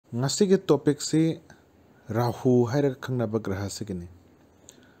ngasi topic si Rahu haira khangnaba graha sigini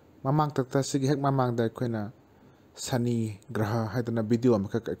mamang takta sigi hek mamang da koina Shani Graha haidana video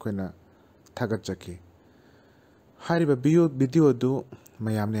amakak koina thagat jaki hariba video du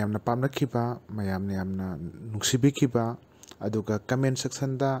mayamne yamna pamna khiba mayamne yamna nungsibi khiba aduga comment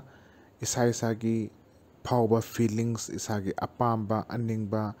section da isa gi phawba feelings isagi apamba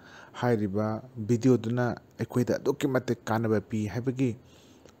aningba hariba video duna ekoida document kanaba pi habagi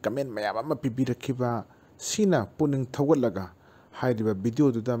comment mayam ama pibirakhiba sina puning thawalaga haidiba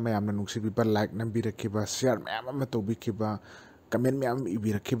video duda mayamna nungsibiba like nambirakhiba share mayam ama tobikhiba comment mayam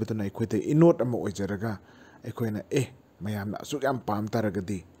ibirakhiba duna ekoida inot ama oijaraga ekoina mayamna asuk yam pam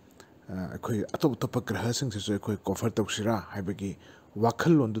taragadi ekoi atop top graha sing se ekoi cover tawsira haibagi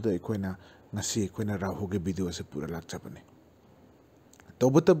wakhal londuda ekoina ngasi ekoina Rahu ge video se pura lakchabane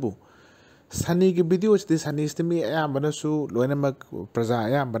tobutabu Shani ki video is this Shani istimi ayambana su loinamak praja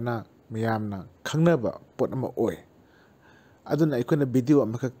ayambana miyamna khangnaba pot ama oy aduna ikona video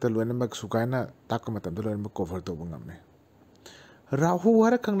amakakta loinamak sukaina takamatam do loinamak cover to bangame Rahu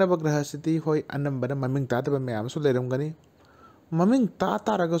har khangnaba graha siti hoy anambana maming tataba miyam su leramgani maming ta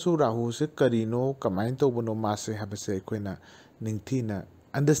taraga su Rahu se karino kamain to bono mase habase ikoina ningthina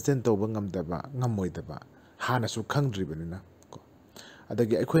understand to bangamdaba ngamoidaba hana su khangdribanina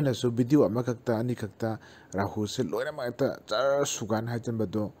adagi aikoina su video amakakta ani kakta Rahu se loina makta char sugan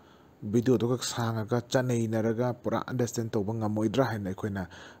hajambado video to kak sanga ga chanei naraga pura understand to banga moidra haina aikoina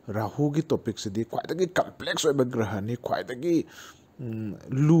Rahu gi topic se di khwaidagi complex oiba graha ni khwaidagi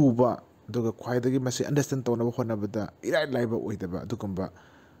luba doga khwaidagi masi understand to na hona bada irai laiba oidaba dugumba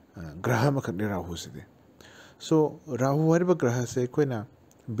graha makakni Rahu se di so Rahu hariba graha se aikoina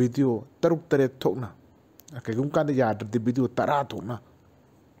video taruk tare thokna kagum kan yadrdi video tara thokna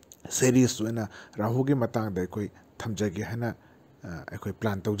series wena Rahu gi matang da koi thamjagi hana ekoi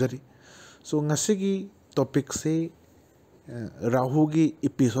plan tawjari so ngasigi topic se Rahu gi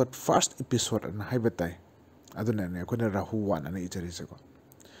episode first episode na haibatai aduna ne koi Rahu wan ana ichari se ko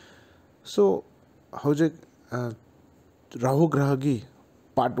so hojek Rahu graha gi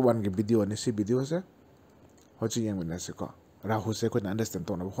part 1 gi video ne si video se hoji yang bena se ko Rahu se koi understand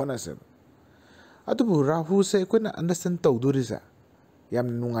to na hona se adu Rahu se koi understand tawduri sa yam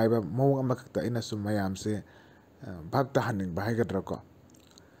nungaiba mawang amakakta ina su mayam se bhakta haning bahagadra ko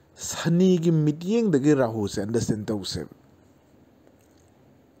Shani gi mityeng dagi Rahu se understand to se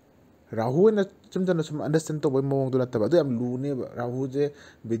Rahu na chumjana sum understand to boy mawang dula taba yam lu ne Rahu je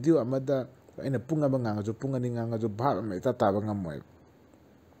video amada ina punga banga jo punga ni nga jo bha me ta taba ngamoy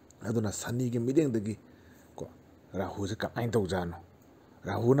aduna Shani gi mityeng dagi ko Rahu se ka ain to jano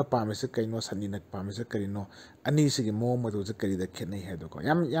Rahu na pamise kaino Shani na pamise karino ani sigi mo madu se kari da khenai hai doko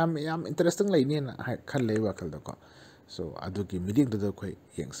yam interesting lai ni na khan lei wakal doko so adu ki meeting do khoi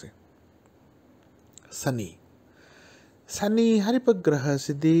yengse Shani haripa graha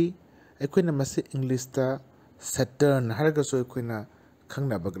sidi ekoina masi English ta Saturn harga so ekoina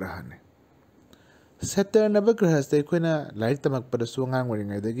khangna ba graha ne Saturn ba graha se ekoina laik tamak pada su ngang wari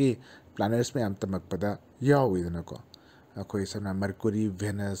ngai dagi planets me am tamak pada yawi dana ko akoi sana Mercury,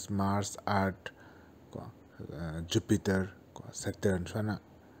 Venus, Mars, Earth, Jupiter, Saturn, sana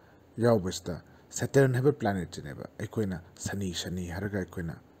yaubesta Saturn have a planet jineba ekoina Shani haraga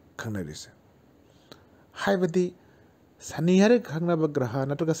ekoina khangnarise haibadi Shani hare khangnaba graha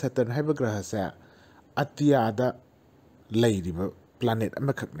natuka Saturn haiba graha sa atiyada leiriba planet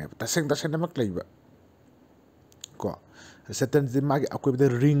amakhakneba taseng amak leiba ko Saturn di magi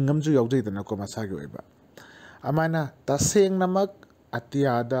akoibda ring amju yaujidana ko masagi oiba amana taseng namak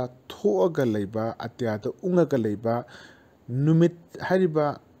atiyada thoaga leiba atiyada ungaga leiba numit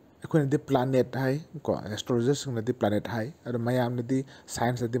hariba ekoi de planet hai ko astrologers na de planet hai ar mayam na di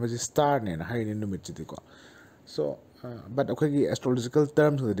science de maji star ne na hai ni numit chi ko so but ekoi gi astrological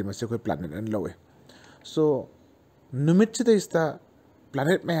terms de masi ekoi planet an lowe so numit chi de ista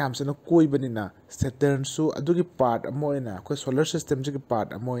planet mayam se no koi banina Saturn su adugi part amoina ko solar system ji part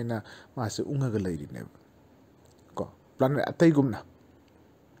amoina ma se ungaga leiri ne planet atai gumna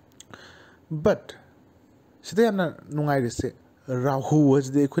but sida yamna nungai rese Rahu was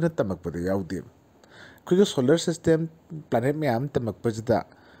de khuna tamak pada yaude khoi solar system planet me am tamak pajda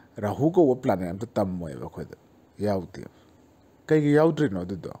Rahu ko planet am tam moy ba khoi yaude kai gi yaudri no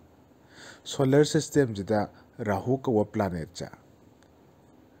do solar system jida Rahu ko planet cha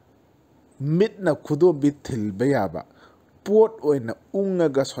mit na khudo bi thil bayaba pot oina unga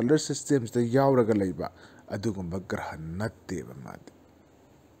ga solar systems da yauraga leiba adugumba graha natte ba mad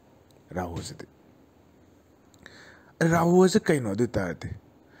Rahu se kaino de tade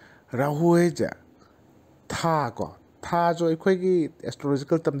Rahu ja tha ko थाजो अखोगी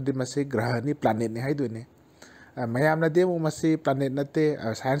astrological तमदि मसे ग्रहनी planet ने हाइदोने मयामना दे मु मसे planet नते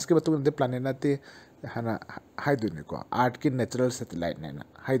science के बतु नते planet नते हना हाइदोने को art की natural satellite ने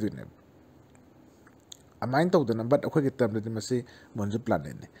हाइदोने amine तौदना but अखोगी तमदि मसे मून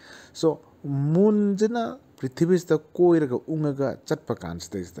प्लैनेट ने सो मून जना पृथ्वी से कोइरगा उंगगा चटपा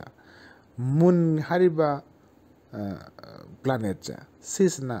कांस्तेस्ता मून हारिबा प्लैनेट चा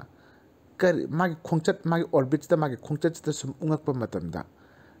सिसना कर मागी खोंचत मागी ऑर्बिट दा मागी खोंचत दा सुम उंगकपा मतमदा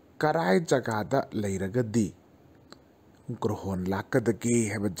कराय जगहदा लैरगदी ग्रहण लाकदगी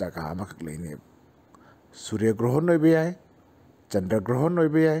हैब जगह अमखक लैने सूर्य ग्रहण होइबे याय चंद्र ग्रहण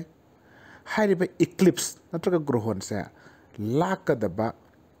होइबे याय हारिबा इक्लिप्स नत्रगा ग्रहण से लाकदबा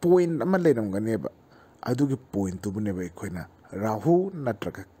पॉइंट अमा लेरमगनेबा अदुगी पॉइंट तुबनेबा इखोइना राहु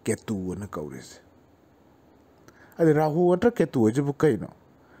नत्रगा केतु न कौरिसे अदे राहु नत्र Ketu होइजबु canoe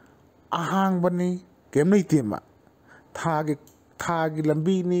ahang bani kem nei tema thagi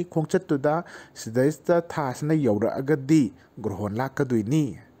lambi ni khongchat tu da sidaista thasna yawra agadi grohon lakadui ni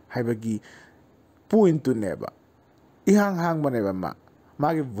haibagi point tu neba ihang bane ba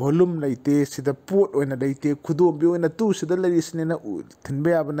magi volume leite sida pot oina leite khudom bi oina tu sida lerisne na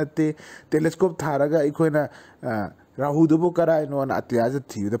thinbe abanate telescope tharaga ikoina rahu dubu karai no na atyaja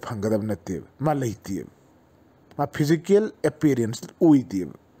thi da phangadam nate ma leite ma physical appearance uidi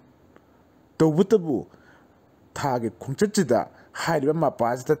तबुतबु थागे खुंचचिदा हाइबा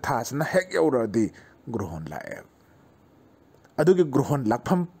मापाजदा थासना हेक यौरदी ग्रहण लाए अदुगे ग्रहण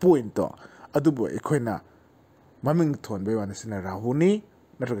लाफम point तो अदुबो एखोइना ममिंग थोनबे वानसिना राहुनी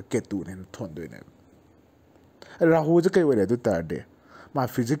नरगा केतु ने थोनदोइने राहु जे कई वरे दु तारदे मा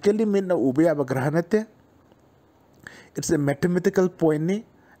physically मिन उबे अब ग्रह नते इट्स अ मैथमेटिकल पॉइंट नि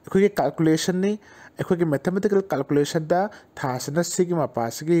एखोगे कैलकुलेशन नि एखोगे मैथमेटिकल कैलकुलेशन दा थासना सिगी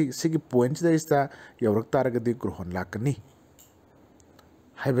मापासगी सिगी पॉइंट्स दा इस्ता यौरक तारगदी ग्रहण लाकनी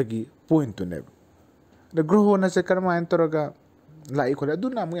हाइबगी पॉइंट तो ने द ग्रहण से करमायन तोरगा लाई खोले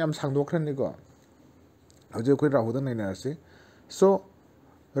दुना मु याम सांगदोखरनि को हजे कोइ राहु दा नैनारसे सो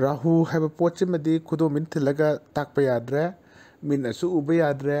राहु हाइब पोचे मदी खुदो मिन थिलगा ताकपा याद्रे मिनसु उबे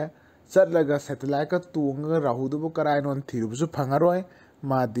याद्रे चटलगा सैटेलाइट का तुंगा राहु दुबो करायनोन थिरुबसु फंगारोय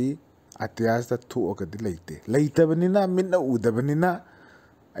मादी अत्यास दा थोगदी लेइतबनिना मिन उदबनिना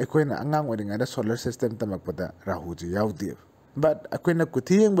अखोइना अंगांग ओरिंगादा solar system तमकपदा Rahu ji यावदे but अखोइना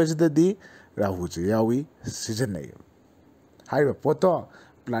कुथियंग बजददी Rahu जी यावी सिजननै हाइबा पोतो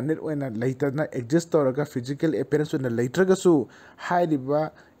planet ओइना लेइतना exist तोरगा physical appearance ओइना लेइट्रगसु हाइरिबा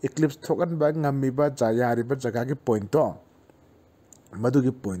Eclipse थोगनबा ngamiba jayariba jaga gi point to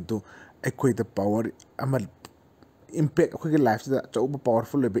madugi point to अखोइदा power Amal impact अखोइगे life दा चौबा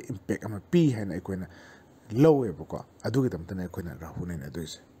पावरफुल लेबे impact अमा पी हैना अखोइना लौवेबको अदुगी तमतने अखोइना राहु नैना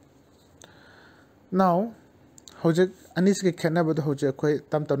दोइसे नाउ होजे अनिसके खेनाबद होजे अखोइ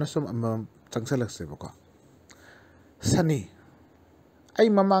तमतने सम चंगसलक्सेबको सनी आई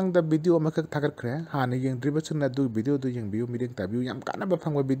ममांग दा वीडियो अमखक थागतख्रे हाने येंद्रिबसना दु वीडियो दु येंबियो मिरेंग ताबियो याम कानाबा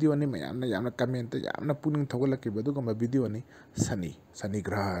फंगबा वीडियो नि मयामना कमेंट यामना पुनिंग थोगलके बदुगमा वीडियो नि सनी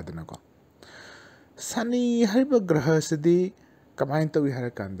ग्रह दनको सनी हरिब ग्रह सिदी कमाइन तवी हर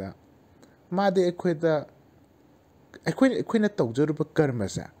कांदा मादे अखोइना तौजरुब कर्म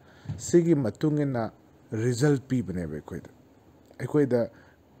से सिगी मतुंगिना रिजल्ट पी बने अखोइदा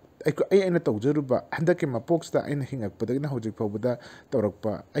अꯩꯅ तौजरुबा हंदके मपोक्सदा अꯩꯅ हिंगकपदगिना हौजिक फाउबदा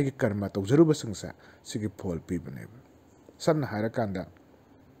तौरकपा अꯩगे कर्म तौजरुबसिंगसा सिगी फॉल पीबने समना हारा कांदा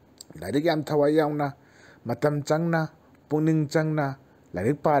लाइरिक याम थवाई यावना मतम चंगना पुनिंग चंगना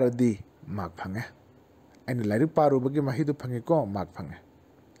lyric Pardi mark fungi अꯩꯅ lyric पारुबगी महिदु फंगेको mark fungi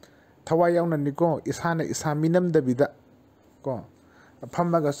थवाई यावना निको इसाना इसा मिनमदबिदा को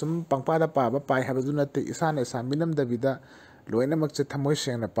फम्मगा सुम पंगपादा पाबा पाइ हाबदु नते इसाना इसा मिनमदबिदा लोइनमक से थमोय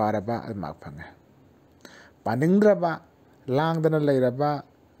सेंगना पारबा mark fungi पानिंद्रबा लांगदना लैरबा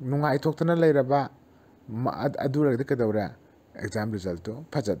नुंगाइ थोक्तना लैरबा अदुरगदि Kadaura exam result तो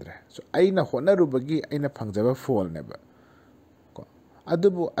फजद्रे सो अइना होनरुबगी अइना फंगजबा फॉल नेबा को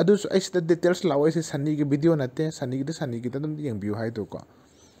अदुसु अइसदा डिटेल्स लावै से सनी के वीडियो नते सनी की तदम यंबियो हाइदो को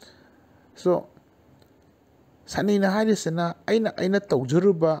सो सनी ना हारिसना अइना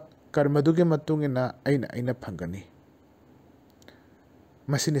तौजरुबा कर्मदुगे मतुंगिना अइना फंगनी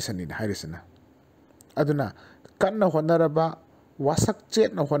मसिनी सनी हारिसना अदुना कन्ना होनरबा वासक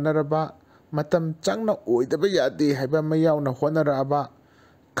चेतना होनरबा मतम चंगना ओइदबा यादे हाइबा मयावना होनरबा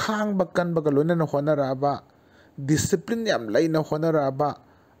खांगबा कनबगा लोइना होनरबा डिसिप्लिन याम लैना होनरबा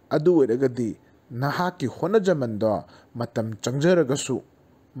अदु ओइरगदी नहाकी होनजमंदो मतम चंगजरगसु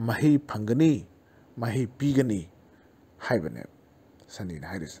मही फंगनी मही पीगनी हाइबने Sunny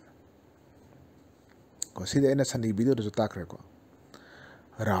हारिसना ko sida ena sani video do takre ko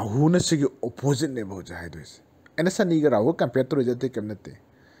Rahu na sige opposite ne bo ja haidus ena sani ga Rahu compare to jate kemnate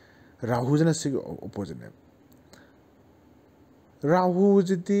Rahu na sige opposite ne Rahu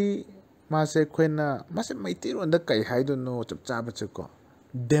jiti mase khoina mase maiti ron da kai haido no chap cha ba ko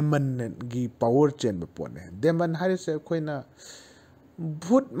demon gi power chain ba pone demon hari se khoina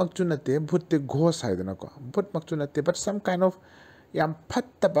bhut makchu nate bhut te ghost haidana ko bhut makchu nate but some kind of yam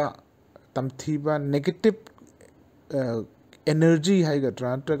phattaba tamthiba negative energy haiga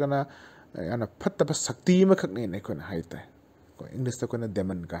trantra kana yana phattaba sakti ma khakne ne khona haita ko english ta kona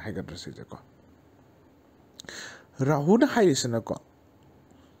demon ka haiga drasi ko Rahu na haisana ko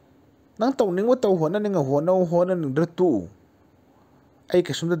nang tawning wa taw hona ninga hona ning dratu ai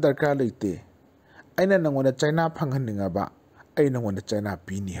ka sumda darkar leite aina nangona China phanghan ninga ba ai nangona China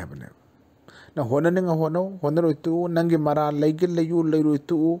pini habane na hona ninga hona roitu nangi mara leigil leyu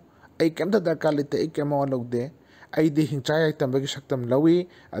leiroitu ai kemda darkar leite ai kema logde ai di hingchai ai tambagi saktam lawi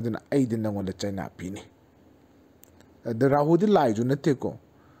aduna ai di nangona China pini the Rahu di lai ju nate ko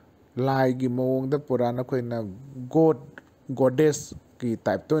lai gi mawong da purana khoina god goddess ki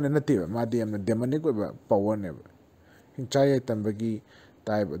type to nate ma di amna demonic ba power ne hingchai ai tambagi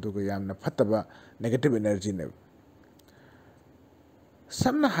type adu ko yamna phattaba negative energy ne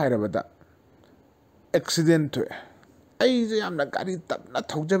samna hairabada accident to ai je yamna gari tapna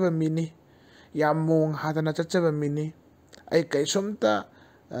thojaba mini yam mong hadana chachaba mini ai kai somta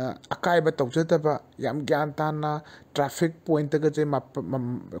akai ba tawjataba yam gyan tana traffic point ga je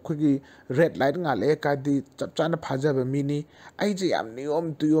khogi red light nga le ka di chap chana phajaba mini ai je yam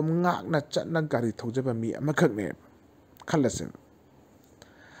niyom tuyom ngak na chatna gari thojaba mi amakhak ne khalase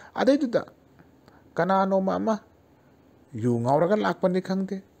adai duda kanano mama yu ngauraga lakpani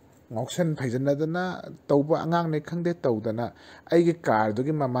khangde ngoksen phaijana dana tauba angang ne khangde tawdana aigi car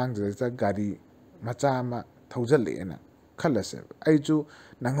dugi mamang ja gari macha ma thaujale na khalase aiju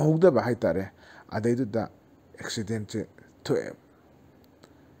nanghouda ba haitare adai duda accident che thoe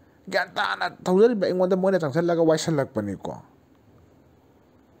ganta na thaujari ba ingonda moina changsallaga waisalakpani ko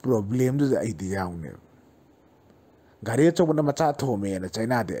problem du idea ne gari chobna macha thome na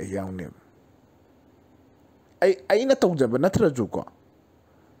China de yaune ai na tawjaba natraju ko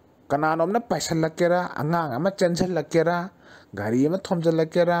kananom na paisalakera angang ama chensalakera gari ama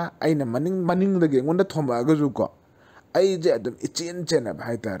thomjalakera aina maning de ngonda thoma ga ju ko ai je adum ichin chena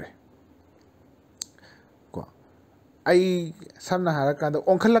bhaitare ko ai samna harakanda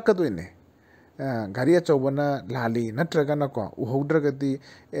onkhalaka doine gari chobna lali natraga na ko uhodragati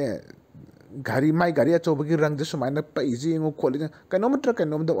gari mai gari achobagi rang je sumaina paiji ngo kholi kainomatra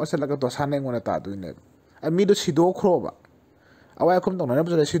kainom da wasalaga to sane ngona ta duine ami do sido khroba awai khom tong na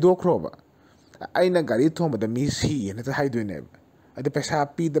bja sido khroba aina gari thom da mi si na ta haiduine ade paisa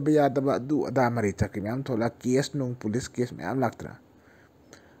pi da bya da ba du ada mari ta kimam thola case nung police case me am laktra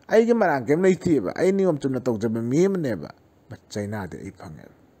ai ge marang kem nei ti ba ai niom chum na tok jab mi ne ba China de ai phange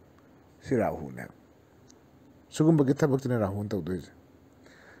si Rahu ne sugum ba githa baktina Rahu tok do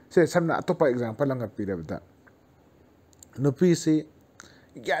se samna atopa example langa pirabda nupi si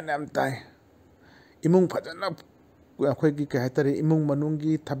gyanam tai imung phajana akhoi gi ka hatari imung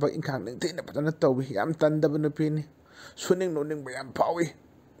manungi thabak inkhang ning thina phajana tawbi yam tandaba nupi ni suning no ning bayam phawi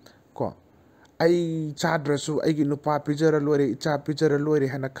ko ai chadrasu ai gi nupa pijara lore icha pijara lore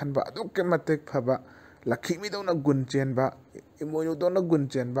hana khanba aduke matek phaba lakhimi dona gunchen ba imoyu dona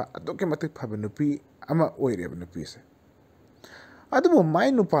gunchen ba aduke matek phaba nupi ama oire ba nupi se adubo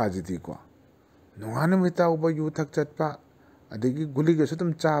mai nupa jiti ko nungana mita uba yu thak chatpa adigi guli ga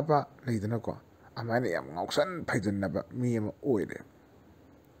sutum chaba leidana ko amana yam ngausan phaijanna ba mi ama oire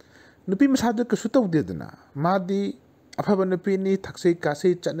nupi masadu ka sutaw dedana madi afaba nupi ni thaksei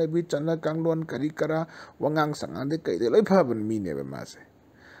kasei chanabi chana kanglon kari kara wangang sangande kai de loi phaban mi ne ba mase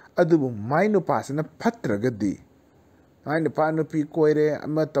adubo mai nupa sana phatragadi mai nupa nupi koire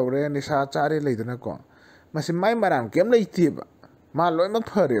ama tawre nisa chare leidana ko masi mai marang kem leitiba ma loimak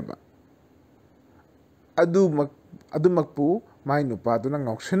phareba adumakpu mai nupa duna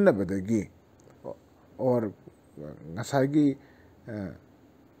ngauksennabadagi or ngasagi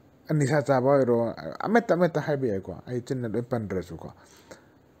anisa chaba ro ameta haibe ko ai chinna loi pandrasu ko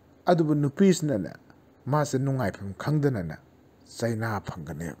adubu nupis na ma se nungai pham khangdana na China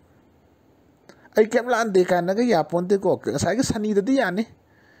phangane ai kemla ande ka na ga yaponte ko ngasagi sani dadi yani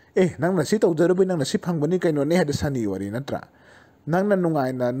nang na si tawjarabi nang na si phangbani kaino ne hada sani wari natra nang na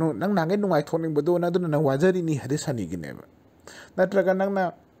nungai na nang nangai nungai thoning bado na duna na wajari ni hade sani gineba natraga nang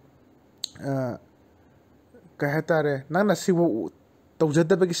na ka hatare nang na si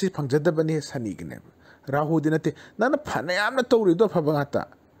tawjadaba gi si phangjadaba ni sani gineba Rahu dinate nang na phana yamna tawri do phabangata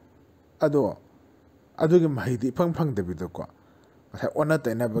ado ꯑꯗꯨꯒꯤ ꯃꯍꯩꯗꯤ ꯏꯐꯪ ꯐꯪꯗꯕꯤꯗꯀꯣ ꯉꯁꯥꯏ ꯑꯣꯟꯅ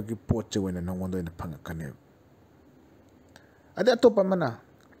ꯇꯩꯅꯕꯒꯤ ꯄꯣꯠꯁꯦ ꯑꯣꯏꯅ ꯅꯉꯣꯟꯗ ꯑꯣꯏꯅ ꯐꯪꯉꯛꯀꯅꯦꯕ ꯑꯗꯩ ꯑꯇꯣꯞꯄ ꯑꯃꯅ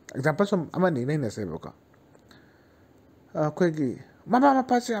ꯑꯦꯛꯖꯥꯝꯄꯜ ꯁꯨꯝ ꯑꯃꯅꯤ ꯅꯩꯅꯁꯦꯕꯀꯣ ꯑꯩꯈꯣꯏꯒꯤ ꯃꯃꯥ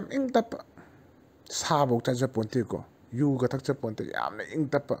ꯃꯄꯥꯁꯦ ꯌꯥꯝ ꯏꯪ ꯇꯞꯄ ꯁꯥꯐꯧ ꯆꯥꯖꯄꯣꯟꯇꯦꯀꯣ ꯌꯨꯒ ꯊꯛꯆꯄꯣꯟꯇꯦ ꯌꯥꯝꯅ ꯏꯪ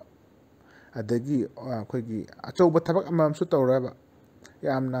ꯇꯞꯄ ꯑꯗꯒꯤ ꯑꯩꯈꯣꯏꯒꯤ ꯑꯆꯧꯕ ꯊꯕꯛ ꯑꯃꯁꯨ ꯇꯧꯔꯕ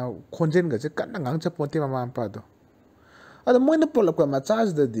ꯌꯥꯝꯅ ꯈꯣꯟꯖꯦꯜꯒꯁꯦ ꯀꯟꯅ ꯉꯥꯡꯖꯄꯣꯟꯇꯦ ꯃꯃꯥ ꯃꯄꯥꯗꯣ ꯑꯗꯣ ꯃꯣꯏꯅ ꯄꯣꯛꯂꯛꯄ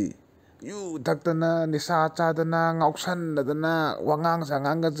ꯃꯆꯥꯁꯤꯗꯗꯤ ꯌꯨ ꯊꯛꯇꯅ ꯅꯤꯁꯥ ꯆꯥꯗꯅ ꯉꯥꯎꯁꯟꯅꯗꯅ ꯋꯥꯉꯥꯡ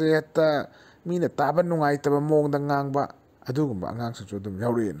ꯁꯉꯥꯡꯒꯁꯦ ꯍꯦꯛꯇ ꯃꯤꯅ ꯇꯥꯕ ꯅꯨꯡꯉꯥꯏꯇꯕ ꯃꯑꯣꯡꯗ ꯉꯥꯡꯕ ꯑꯗꯨꯒꯨꯝꯕ ꯑꯉꯥꯡꯁꯤꯡꯁꯨ ꯑꯗꯨꯝ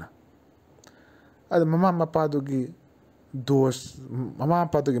ꯌꯥꯎꯔꯛꯑꯦꯅ ꯑꯗꯣ ꯃꯃꯥ ꯃꯄꯥꯗꯨꯒꯤ ꯗꯣꯁ ꯃꯃꯥ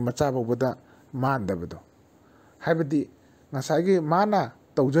ꯃꯄꯥꯗꯨꯒꯤ ꯃꯆꯥ ꯐꯥꯎꯕꯗ ꯃꯥꯟꯗꯕꯗꯣ ꯍꯥꯏꯕꯗꯤ ꯉꯁꯥꯏꯒꯤ ꯃꯥꯅ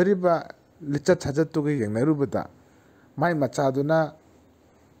ꯇꯧꯖꯔꯤꯕ ꯂꯤꯆꯠ ꯁꯥꯖꯠꯇꯨꯒ ꯌꯦꯡꯅꯔꯨꯕꯗ ꯃꯥꯏ ꯃꯆꯥꯗꯨꯅ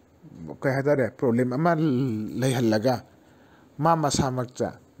ꯀꯩ ꯍꯥꯏꯇꯥꯔꯦ ꯄ꯭ꯔꯣꯕ꯭ꯂꯦꯝ ꯑꯃ ꯂꯩꯍꯜꯂꯒ ꯃꯥ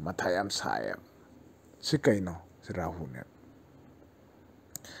ꯃꯁꯥꯃꯛꯇ ꯃꯊꯥ ꯌꯥꯝ ꯁꯥꯏꯌꯦꯕ ꯁꯤ ꯀꯩꯅꯣ ꯁꯤ ꯔꯥꯍꯨꯅꯦꯕ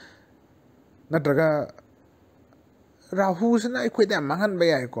ꯅꯠꯇ꯭ꯔꯒ ꯔꯥꯍꯨꯁꯤꯅ ꯑꯩꯈꯣꯏꯗ ꯌꯥꯝ ꯃꯥꯡꯍꯟꯕ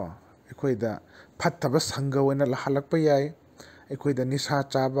ꯌꯥꯏꯀꯣ ꯑꯩꯈꯣꯏꯗ ꯐꯠꯇꯕ ꯁꯪꯒ ꯑꯣꯏꯅ ꯍꯜꯂꯛꯄ ꯌꯥꯏ ꯑꯩꯈꯣꯏꯗ ꯅꯤꯁꯥ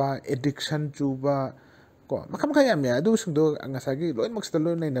ꯆꯥꯕ ꯑꯦꯗꯤꯛꯁꯟ ꯆꯨꯕ ꯀꯣ ꯃꯈꯜ ꯃꯈꯜ ꯌꯥꯝ ꯌꯥꯏ ꯑꯗꯨꯁꯤꯡꯗꯣ ꯉꯁꯥꯏꯒꯤ ꯂꯣꯏꯅꯃꯛꯁꯤꯗ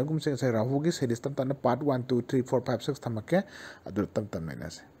ꯂꯣꯏ ꯅꯩꯅꯒꯨꯝꯁꯦ ꯉꯁꯥꯏ ꯔꯥꯍꯨꯒꯤ ꯁꯦꯔꯤꯁ ꯇꯞ ꯇꯞꯅ ꯄꯥꯔꯠ 1 2 3 4 5 6 ꯊꯝꯃꯛꯀꯦ ꯑꯗꯨ ꯇꯞ ꯇꯞ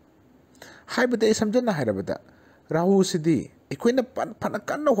ꯅꯩꯅꯁꯦ ꯍꯥꯏꯕꯗꯤ ꯑꯩ ꯁꯝꯖꯟꯅ ꯍꯥꯏꯔꯕꯗ ꯔꯥꯍꯨꯁꯤꯗꯤ ꯑꯩꯈꯣꯏꯅ ꯐꯅ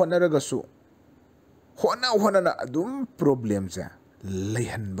ꯀꯟꯅ ꯍꯣꯠꯅꯔꯒꯁꯨ ꯍꯣꯠꯅꯅ ꯑꯗꯨꯝ ꯄ꯭ꯔꯣꯕ꯭ꯂꯦꯝꯁꯦ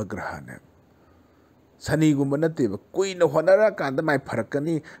ꯂꯩꯍꯟꯕ ꯒ꯭ꯔꯍꯅꯦꯕ ꯁꯅꯤꯒꯨꯝꯕ ꯅꯠꯇꯦꯕ ꯀꯨꯏꯅ ꯍꯣꯠꯅꯔꯀꯥꯟꯗ ꯃꯥꯏ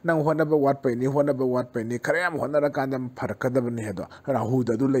ꯐꯔꯛꯀꯅꯤ ꯅꯪ ꯍꯣꯠꯅꯕ ꯋꯥꯠꯄꯩꯅꯤ ꯈꯔ ꯌꯥꯝ ꯍꯣꯠꯅꯔꯀꯥꯟꯗ ꯐꯔꯛꯀꯗꯕꯅꯤ ꯍꯥꯏꯗꯣ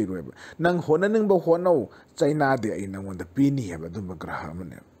ꯔꯥꯍꯨꯗ ꯑꯗꯨ ꯂꯩꯔꯣꯏꯕ ꯅꯪ ꯍꯣꯠꯅꯅꯤꯡꯕ ꯍꯣꯠꯅꯧ ꯆꯩꯅꯥꯗꯤ ꯑꯩ ꯅꯪꯉꯣꯟꯗ ꯄꯤꯅꯤ ꯍꯥꯏꯕ ꯑꯗꯨꯝꯕ ꯒ꯭ꯔꯍ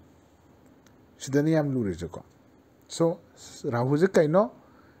ꯑꯃꯅꯦꯕ ꯁꯤꯗꯅꯤ ꯌꯥꯝ ꯂꯨꯔꯤꯁꯦꯀꯣ ꯁꯣ ꯔꯥꯍꯨꯁꯦ ꯀꯩꯅꯣ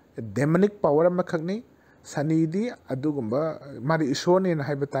ꯗꯦꯃonic ꯄꯋꯔ ꯑꯃꯈꯛꯅꯤ ꯁꯅꯤꯗꯤ ꯑꯗꯨꯒꯨꯝꯕ ꯃꯥꯗꯤ ꯏꯁꯣꯔꯅꯦꯅ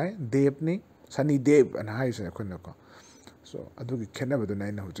ꯍꯥꯏꯕ ꯇꯥꯏ ꯗꯦꯕꯅꯤ ꯁꯅꯤ ꯗꯦꯕ ꯑꯅ ꯍꯥꯏꯔꯤꯁꯦ ꯑꯩꯈꯣꯏꯅꯀꯣ ꯁꯣ ꯑꯗꯨꯒꯤ ꯈꯦꯠꯅꯕꯗꯨꯅ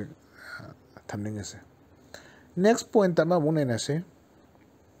ꯑꯩꯅ ꯍꯧꯖꯤꯛ ꯊꯝꯅꯤꯡꯉꯤꯁꯦ ꯅꯦꯛꯁ ꯄꯣꯏꯟꯠ ꯑꯃꯃꯨꯛ ꯅꯩꯅꯁꯦ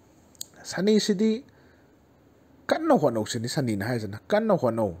ꯁꯅꯤꯁꯤꯗꯤ ꯀꯟꯅ ꯍꯣꯠꯅꯧꯁꯤꯅꯤ ꯁꯅꯤꯅ ꯍꯥꯏꯁꯤꯅ ꯀꯟꯅ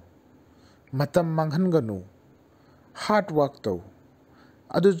ꯍꯣꯠꯅꯧ ꯃꯇꯝ ꯃꯥꯡꯍꯟꯒꯅꯨ ꯍꯥꯔꯠ ꯋꯥꯔꯛ ꯇꯧ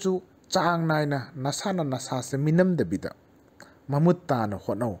ꯑꯗꯨꯁꯨ ꯆꯥꯡ ꯅꯥꯏꯅ ꯅꯁꯥꯅ ꯅꯁꯥꯁꯦ ꯃꯤꯅꯝꯗꯕꯤꯗ ꯃꯃꯨꯠ ꯇꯥꯅ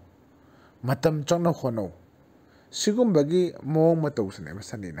ꯍꯣꯠꯅꯧ ꯃꯇꯝ ꯆꯪꯅ ꯍꯣꯠꯅꯧ ꯁꯤꯒꯨꯝꯕꯒꯤ ꯃꯑꯣꯡ ꯃꯇꯧꯁꯤꯅꯦꯕ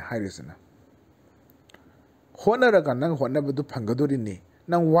ꯁꯅꯤꯅ ꯍꯥꯏꯔꯤꯁꯤꯅ ꯍꯣꯠꯅꯔꯒ ꯅꯪ ꯍꯣꯠꯅꯕꯗꯨ ꯐꯪꯒꯗꯣꯔꯤꯅꯤ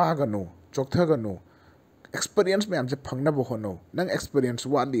ꯅꯪ ꯋꯥꯒꯅꯨ ꯆꯣꯛꯊꯒꯅꯨ ꯑꯦꯛꯁꯄꯤꯔꯤꯌꯦꯟꯁ ꯃꯌꯥꯝꯁꯦ ꯐꯪꯅꯕ ꯍꯣꯠꯅꯧ ꯅꯪ ꯑꯦꯛꯁꯄꯤꯔꯤꯌꯦꯟꯁ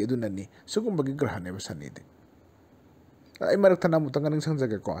ꯋꯥꯠꯂꯤ ꯑꯗꯨꯅꯅꯤ ꯁꯤꯒꯨꯝꯕꯒꯤ ꯒ꯭ꯔꯍꯅꯦꯕ ꯁꯅꯤꯗꯤ ꯑꯩ ꯃꯔꯛꯇ ꯑꯃꯨꯛꯇꯪꯒ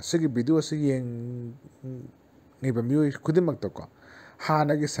ꯅꯤꯡꯁꯤꯡꯖꯒꯦꯀꯣ ꯁꯤꯒꯤ ꯚꯤꯗꯤꯑꯣꯁꯤ ꯌꯦꯡꯉꯤꯕ ꯃꯤꯑꯣꯏ ꯈꯨꯗꯤꯡꯃꯛꯇꯀꯣ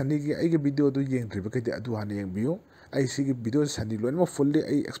ꯍꯥꯟꯅꯒꯤ ꯁꯅꯤꯒꯤ ꯑꯩꯒꯤ ꯚꯤꯗꯤꯑꯣꯗꯨ ꯌꯦꯡꯗ꯭ꯔꯤꯕꯈꯩꯗꯤ ꯑꯗꯨ ꯍꯥꯟꯅ ꯌꯦꯡꯕꯤꯌꯨ ꯑꯩ ꯁꯤꯒꯤ ꯚꯤꯗꯤꯑꯣꯁꯤ ꯁꯅꯤ ꯂꯣꯏꯅꯃꯛ ꯐꯨꯜꯂꯤ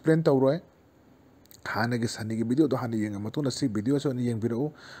ꯑꯩ ꯑꯦꯛꯁꯄ꯭ꯂꯦꯟ ꯇꯧꯔꯣꯏ ꯍꯥꯟꯅꯒꯤ ꯁꯅꯤꯒꯤ ꯚꯤꯗꯤꯑꯣꯗꯣ ꯍꯥꯟꯅ ꯌꯦꯡꯉ ꯃꯇꯨꯡꯗ ꯁꯤ ꯚꯤꯗꯤꯑꯣꯁꯤ ꯑꯣꯏꯅ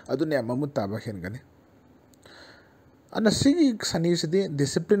ꯌꯦꯡꯕꯤꯔꯛꯎ ꯑꯗꯨꯅ ꯌꯥꯝ ꯃꯃꯨꯠ ꯇꯥꯕ ꯍꯦꯟꯒꯅꯤ ꯑꯗꯨꯅ ꯁꯤꯒꯤ ꯁꯅꯤꯁꯤꯗꯤ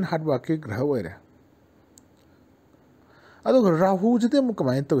ꯗꯤꯁꯤꯄ꯭ꯂꯤꯟ ꯍꯥꯔꯗ ꯋꯥꯔꯛꯀꯤ ꯒ꯭ꯔꯍ ꯑꯣꯏꯔꯦ ꯑꯗꯨꯒ ꯔꯥꯍꯨꯁꯤꯗꯤ ꯑꯃꯨꯛ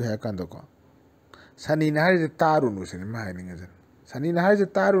ꯀꯃꯥꯏꯅ ꯇꯧꯏ ꯍꯥꯏꯔ ꯀꯥꯟꯗꯀꯣ ꯁꯅꯤꯅ ꯍꯥꯏꯔꯤꯁꯦ ꯇꯥꯔꯨꯅꯨ ꯁꯤꯅꯤ ꯃꯥ ꯍꯥꯏꯅꯤꯡꯉꯤꯁꯦ ꯁꯅꯤꯅ ꯍꯥꯏꯔꯤꯁꯦ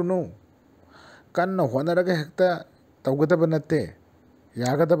ꯇꯥꯔꯨꯅꯨ ꯀꯟꯅ ꯍꯣꯠꯅꯔꯒ ꯍꯦꯛꯇ ꯇꯧꯒꯗꯕ ꯅꯠꯇꯦ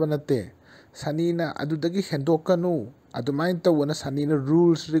ꯌꯥꯒꯗꯕ ꯅꯠꯇꯦ ꯁꯅꯤꯅ ꯑꯗꯨꯗꯒꯤ ꯍꯦꯟꯗꯣꯛꯀꯅꯨ ꯑꯗꯨꯃꯥꯏꯅ ꯇꯧꯕꯅ ꯁꯅꯤꯅ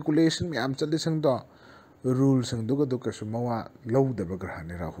ꯔꯨꯜꯁ ꯔꯤꯒꯨꯂꯦꯁꯟ ꯃꯌꯥꯝ ꯆꯠꯂꯤꯁꯤꯡꯗꯣ ꯔꯨꯜꯁꯤꯡꯗꯨꯒꯗꯨ ꯀꯩꯁꯨ ꯃꯋꯥ ꯂꯧꯗꯕ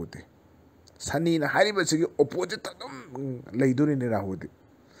ꯒ꯭ꯔꯍꯅꯤ ꯔꯥꯍꯨꯗꯤ ꯁꯅꯤꯅ ꯍꯥꯏꯔꯤꯕꯁꯤꯒꯤ ꯑꯣꯄꯣꯖꯤꯠ ꯑꯗꯨꯝ ꯂꯩꯗꯣꯔꯤꯅꯤ ꯔꯥꯍꯨꯗꯤ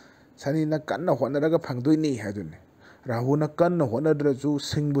ꯁꯅꯤꯅ ꯀꯟꯅ ꯍꯣꯠꯅꯔꯒ ꯐꯪꯗꯣꯏꯅꯤ ꯍꯥꯏꯗꯨꯅꯤ ꯔꯥꯍꯨꯅ ꯀꯟꯅ ꯍꯣꯠꯅꯗ꯭ꯔꯁꯨ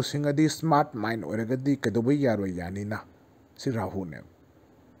ꯁꯤꯡꯕꯨ ꯁꯤꯡꯉꯗꯤ ꯁ꯭ꯃꯥꯔꯠ ꯃꯥꯏꯟ ꯑꯣꯏꯔꯒꯗꯤ ꯀꯩꯗꯧꯕꯩ ꯌꯥꯔꯣꯏ ꯌꯥꯅꯤꯅ ꯁꯤ ꯔꯥꯍꯨꯅꯦꯕ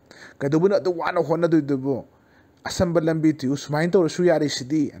ꯀꯩꯗꯧꯕꯅꯣ ꯑꯗꯨ ꯋꯥꯅ ꯍꯣꯠꯅꯗꯣꯏꯗꯨꯕꯨ ꯑꯁꯝꯕ ꯂꯝꯕꯤ ꯊꯤꯌꯨ ꯁꯨꯃꯥꯏꯅ ꯇꯧꯔꯁꯨ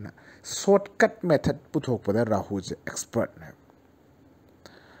ꯌꯥꯔꯤꯁꯤꯗꯤ ꯑꯅ ꯁꯣꯔꯠ ꯀꯠ ꯃꯦꯊꯠ ꯄꯨꯊꯣꯛꯄꯗ ꯔꯥꯍꯨꯁꯦ ꯑꯦꯛꯁꯄꯔꯠꯅꯦꯕ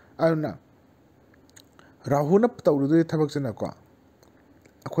ꯑꯗꯨꯅ ꯔꯥꯍꯨꯅ ꯇꯧꯔꯨꯗꯣꯏ ꯊꯕꯛꯁꯤꯅꯀꯣ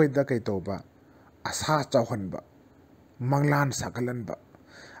ꯑꯩꯈꯣꯏꯗ ꯀꯩ ꯇꯧꯕ ꯑꯁꯥ ꯆꯥꯎꯍꯟꯕ ꯃꯪꯂꯥꯟ ꯁꯥꯒꯠꯍꯟꯕ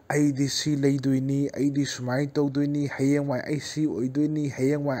ꯑꯩꯗꯤ ꯁꯤ ꯂꯩꯗꯣꯏꯅꯤ ꯑꯩꯗꯤ ꯁꯨꯃꯥꯏꯅ ꯇꯧꯗꯣꯏꯅꯤ ꯍꯌꯦꯡꯋꯥꯏ ꯑꯩ ꯁꯤ ꯑꯣꯏꯗꯣꯏꯅꯤ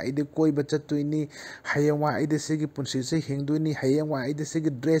ꯍꯌꯦꯡꯋꯥꯏ ꯑꯩꯗꯤ ꯀꯣꯏꯕ ꯆꯠꯇꯣꯏꯅꯤ ꯍꯌꯦꯡꯋꯥꯏ ꯑꯩꯗꯤ ꯁꯤꯒꯤ ꯄꯨꯟꯁꯤꯁꯦ ꯍꯤꯡꯗꯣꯏꯅꯤ ꯍꯌꯦꯡꯋꯥꯏ ꯑꯩꯗꯤ ꯁꯤꯒꯤ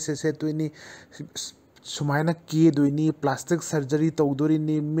ꯗ꯭ꯔꯦꯁꯁꯦ ꯁꯦꯠꯇꯣꯏꯅꯤ ꯁꯨꯃꯥꯏꯅ ꯀꯦꯗꯣꯏꯅꯤ ꯄ꯭ꯂꯥꯁꯇꯤꯛ ꯁꯔꯖꯔꯤ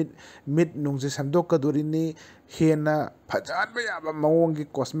ꯇꯧꯗꯣꯔꯤꯅꯤ ꯃꯤꯠ ꯅꯨꯡꯁꯦ ꯁꯦꯝꯗꯣꯛꯀꯗꯣꯔꯤꯅꯤ ꯍꯦꯟꯅ ꯐꯖꯍꯟꯕ ꯌꯥꯕ ꯃꯑꯣꯡꯒꯤ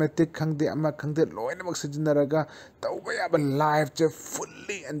ꯀꯣꯁꯃꯦꯇꯤꯛ ꯈꯪꯗꯦ ꯑꯃ ꯈꯪꯗꯦ ꯂꯣꯏꯅꯃꯛ ꯁꯤꯖꯤꯟꯅꯔꯒ ꯇꯧꯕ ꯌꯥꯕ ꯂꯥꯏꯐꯁꯦ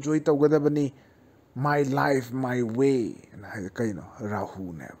ꯐꯨꯜꯂꯤ ꯑꯦꯟꯖꯣꯏ ꯇꯧꯒꯗꯕꯅꯤ ꯃꯥꯏ ꯂꯥꯏꯐ ꯃꯥꯏ ꯋꯦ ꯑꯅ ꯍꯥꯏꯁꯦ ꯀꯩꯅꯣ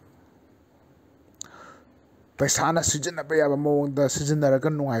ꯔꯥꯍꯨꯅꯦꯕ ꯄꯩꯁꯥꯅ ꯁꯤꯖꯤꯟꯅꯕ ꯌꯥꯕ ꯃꯑꯣꯡꯗ ꯁꯤꯖꯤꯟꯅꯔꯒ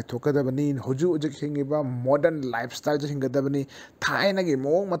ꯅꯨꯡꯉꯥꯏꯊꯣꯛꯀꯗꯕꯅꯤ ꯍꯧꯖꯤꯛ ꯍꯧꯖꯤꯛ ꯍꯤꯡꯉꯤꯕ ꯃꯣꯗꯔꯟ ꯂꯥꯏꯐ ꯁ꯭ꯇꯥꯏꯜꯁꯦ ꯍꯤꯡꯒꯗꯕꯅꯤ ꯊꯥꯏꯅꯒꯤ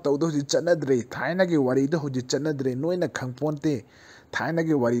ꯃꯑꯣꯡ ꯃꯇꯧꯗꯣ ꯍꯧꯖꯤꯛ ꯆꯠꯅꯗ꯭ꯔꯦ ꯊꯥꯏꯅꯒꯤ ꯋꯥꯔꯤꯗꯣ ꯍꯧꯖꯤꯛ ꯆꯠꯅꯗ꯭ꯔꯦ ꯅꯣꯏꯅ ꯈꯪꯄꯣꯟꯇꯦ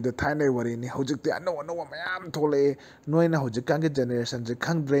थाइनगी वरीदो थाइनै वरीनी हौजिकते अनौ अनौ मयाम थोले नोइना हौजिकांगे जनरेशन जे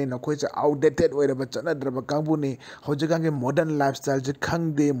खंगद्रे नखोइ जे आउटडेटेड ओइरबा चनद्रबा कांबुनी हौजिकांगे मॉडर्न लाइफस्टाइल जे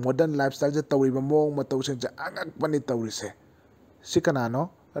खंगदे मॉडर्न लाइफस्टाइल जे तौरिबा मोंग मतौसिं जे आंगकपनि तौरिसे सिकनानो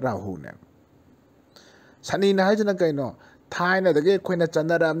राहुने सनी ना हाइजना कइनो थाइना दगे खोइना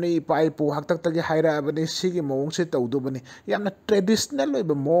चनरामनी पाइपु हक्तक्तगे हाइराबनी सिगी मोंग से तौदुबनी यामना ट्रेडिशनल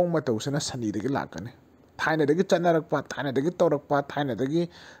ओइबा मोंग मतौसना सनी दगे लाकने थाइना दगे चनरकपा थाइना दगे तौरकपा थाइना दगे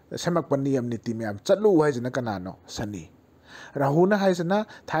सेमकपा नियम नीति म्याम चलु हाइजना कनानो सनी राहुना हाइजना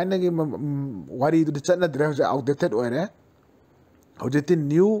थाइना गे वारी दु चनद्रे हो आउटडेटेड ओइरे होजति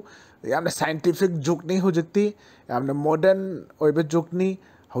न्यू यामना साइंटिफिक जुगनी होजति यामना मॉडर्न ओइबा जुगनी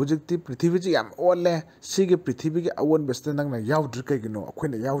होजति पृथ्वी जी याम ओले सिगे पृथ्वी के अवन बेस्ट नंगना याउद्र कइगिनो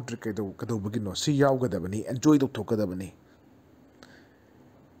अखोइना याउद्र कइदो कदौबगिनो सि याउगदबनी एन्जॉय दोथोकदबनी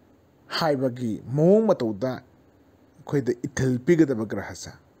हाइबगी मोंग मतौदा अखोइदा इथल पिगदब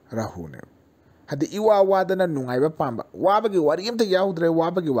ग्रहसा राहुने हदि इवा वादना नुंगाइबा पांबा वाबगी वारी अमता याउद्रे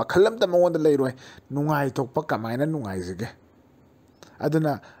वाबगी वाखल अमता मंगोंदा लेरोय नुंगाइ थोकपा कमाइना नुंगाइजगे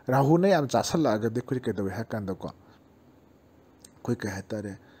अदुना राहुने याम चासलगदि खुरि कइदबे हाकांदको कोई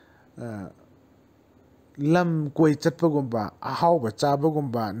कहतारे लम कोई चटपगुंबा अहावबा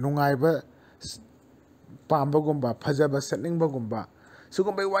चाबगुंबा नुंगाइबा पांबगुंबा फजबा सेटनिंगबगुंबा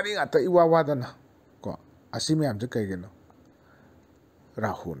सुगुंबा वारी गाता इवा वादना को असी मैम जे कइगेनो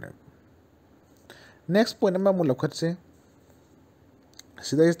राहुने नेक्स्ट पॉइंट मा मु लखत से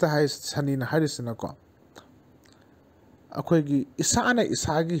सिदाइस्ता हाइ सनीना हारिसना को अखोइगी इसाना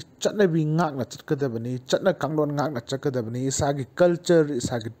इसागी चटनबी ngakna chatkadabani chatna kanglon ngakna chatkadabani isagi culture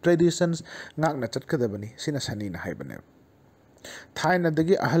isagi traditions ngakna chatkadabani sina sani na haibane thaina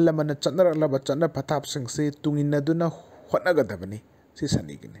dagi ahallamana chatnaralaba chatna pathap singse tunginaduna hotnagadabani si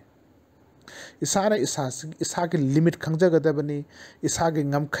sani gine isana isagi limit khangjagadabani isagi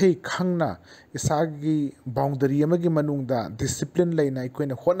ngamkhai khangna isagi boundary amagi manungda discipline leina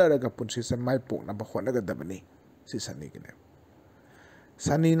ikoina hotnaraga punsi se mai pokna ba hotnagadabani si sani gine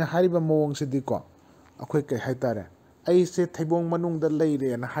sani na hariba mowong si diko akoy kay haitare ay se thaibong manung da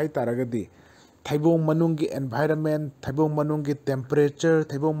leire na haitaragadi thaibong manung gi environment thaibong manung gi temperature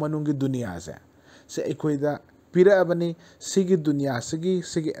thaibong manung gi dunia se akoy da pira abani sigi dunia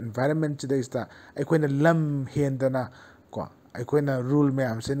sigi environment chi daista akoy na lam hendana ko akoy na rule me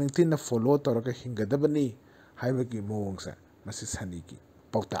am se ningtin na follow toraka hingadabani haiba gi mowong sa masi sani gi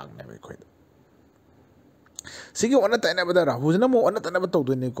pautang na akoy सिगी ओना ताइना बदा राहुजना मो ओना ताइना बतौ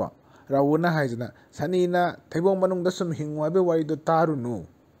दोने को राहुना हाइजना सनीना थैबोंग मनुंग दसुम हिंगवा बे Y दो तारुनु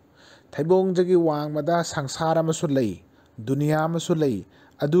थैबोंग जगी वांग मदा संसार मसु लई दुनिया मसु लई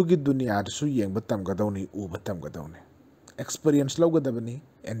अदुगी दुनिया दसु येंग बतम गदौनी उ बतम गदौनी एक्सपीरियंस लौगदबनी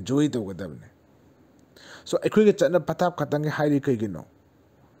एन्जॉय तौगदबनी सो अखोइगे चना पताप खतंगे हाइरि कइगिनो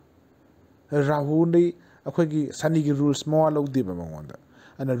राहुनी अखोइगी सनीगी रूल्स मो लौदिबा मंगोंदा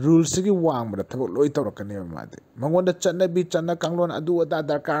अना रूल्स की वांग बदा थबक लोई तौरकने मादे मंगोंदा चन्नबी चन्ना कांगलोन अदु अदा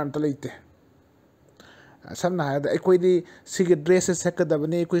दरकार अंत लेते समना हायदा अखोइदी सिगी ड्रेस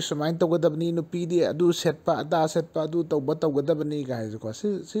सेकदबनी अखोइ समाइन तौगदबनी नुपीदी अदु सेटपा अदा सेटपा अदु तौबा तौगदबनी गाइज को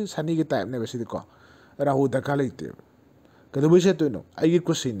सी सनी की टाइप ने बसिदी को राहु दरकार लेते कदबु सेतुनो आइगी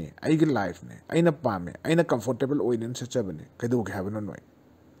कुसिनी आइगी लाइफ ने आइना पामे आइना कंफर्टेबल ओइनन सेचबनी कदु के हाबनो नोय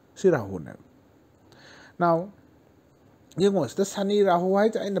सी राहु ने नाउ येंगो स सनी राहु हाइ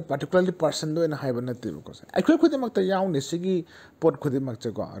आइना पर्टिकुलरली पर्सन दो इन हाइबन नते को अखोइ खुदे मक्ता याउने सिगी पोट खुदे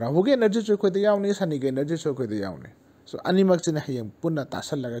मक्चे को राहु के एनर्जी चो खुदे याउने सनी के एनर्जी चो खुदे याउने सो अनि मक्चे ने हयं पुन्ना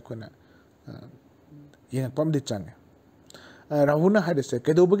तासल लगा खुना येंग पम दि चंगे राहु ना हाइदे से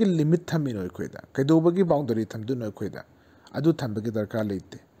केदोबगी लिमिट थमिनो खुदा केदोबगी बाउंड्री थमदु नो खुदा अदु थमबगी दरकार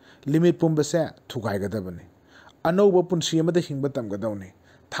लेते लिमिट पुंबसे थुगाइगदबनी अनौब पुंसी अमदे हिंगब तमगदौनी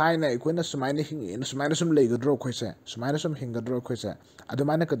थाइना अखोइना सुमाइना हिंगे सुमाइना सुम लेगद्रो खोइसे सुमाइना सुम हिंगद्रो खोइसे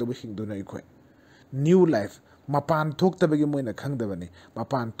अदुमाइना कदुब हिंगदुना अखोइ न्यू लाइफ मपान थोक्तबगी मोइना खंगदबनी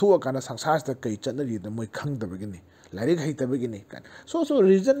मपान थोकाना संसारदा कै चनरीदा मोइ खंगदबगिनी लाइरिक हैतबगिनी सो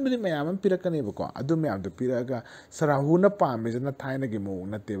रीजन बिदि मयाम पिरकनेबको अदु मयाम द पिरगा सराहुना पामेजना थाइना गे मो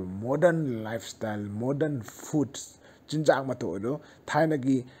नते मॉडर्न लाइफस्टाइल मॉडर्न फूड्स चिंजाक मतोदो थाइना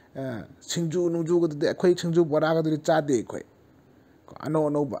गी सिंजु नुजु गदे अखोइ सिंजु बोरा गदे चादे अखोइ अनो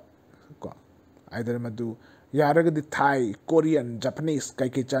अनोबा को आइदर मधु यारगदि थाई कोरियन जापानीज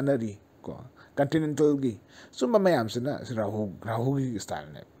कई चानरी को कंटिनेंटल गी सुम मयाम सिना राहु गी स्टाइल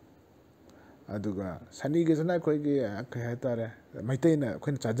ने अदुगा सनी गे जना कोई गे कई हतारे मैतैना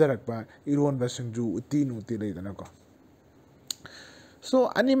खोइन चाजरकपा इरोन बसिंजु उती नुती लेदना को सो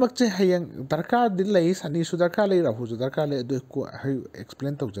अनि मक्चे हयंग दरकार दिल लई सनी सु दरकार लई राहु सु दरकार लई अदु को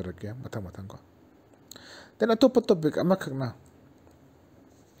एक्सप्लेन तौजरके मथंग को देन अतोप टॉपिक अमा खकना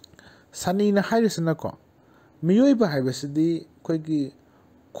Sani na hairasana ko miyoi ba haibasidi koigi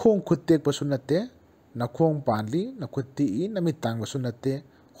khong khut tek pasu nate na khong panli na khut ti na mitang basu nate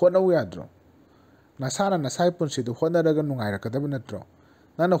hona yadro na sara na sai punsi du hona daga nungai rakadaba natro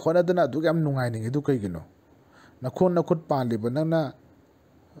na hona dana du gam nungai ningi du kaigino na khut panli ba na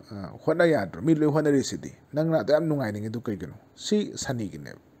hona yadro mi lo hona residi na du gam nungai ningi du kaigino si sani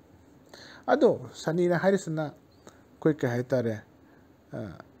gine ado sani na hairasana koi ka haitare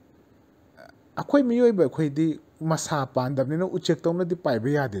akwai miyoi ba koi di masa pandabni na uchek tawna di pai ba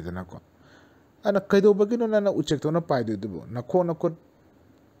yade dana ko ana kaido bagino na uchek tawna pai du dubu na khut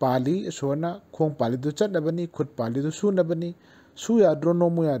pali sona khong pali du chat nabani khut pali du su nabani su yadro no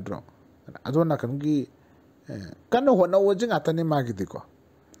mu yadro ado na kan gi kana hona wajing atani magi di ko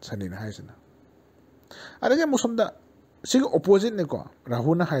sani na haisana ada ga musumda sig opposite ne ko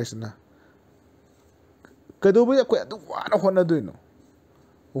rahu na haisana kaido ba ko adu wana hona duino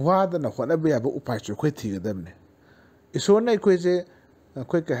wada na hona ba ba upai chu khoi thi gadamne isona khoi je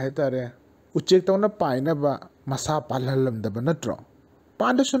khoi ka haitare uchek tawna pai na ba masa palhalam da ba natro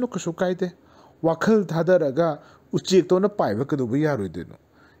panda sunu kusu kaite wakhal thadaraga uchek tawna pai ba kadu ba yaroi dino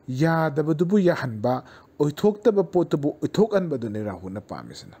ya da ba dubu ya hanba oithok ta ba pot bu oithok an ba du ne rahu na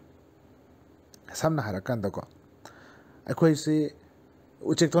pamisna samna harakan da ko akhoi se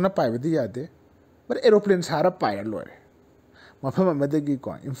uchek tawna pai ba di yade but aeroplane sara pai lore mafam amadagi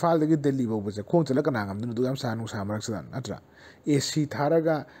ko imphal dagi delhi bo bose khong chala kana ngam du gam sa nu sa marak san atra ac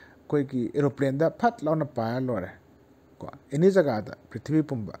tharaga koi ki aeroplane da phat launa pa lore ko any jaga da prithvi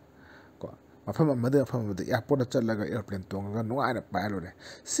pumba ko mafam amada airport da chalaga aeroplane tonga nuai na pa lore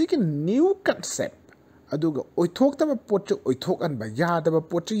sik new concept aduga oithok ta pot oithok an ba ya da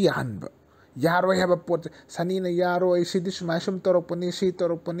pot yan ba yaro haba pot sani na yaro sidi sum torokpani si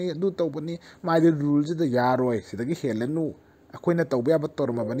torokpani du tawpani mai the rules da yaro sidagi helanu akoina tawba ba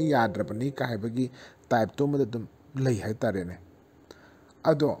torma bani yadrabani ka habagi type to mada dum lei hai tare ne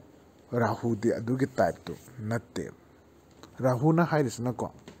ado rahu di adugi type to natte rahu na hairisna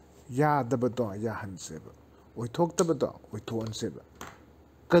ko ya da ba to ya hanse ba oithok ta ba to oithon se ba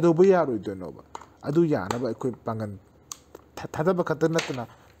kado ba yaro do no ba adu ya na ba koi pangan thada ba khatana tana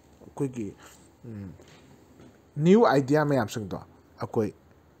koi gi new idea mayam sing do akoi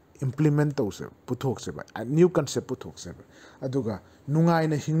implement tose puthok se ba new concept puthok se ba aduga nungai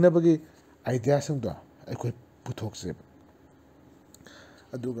na hingna bagi idea sing do akoi puthok se ba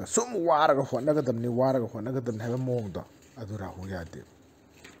aduga sum waraga honaga damni haba mong do adu rahu yade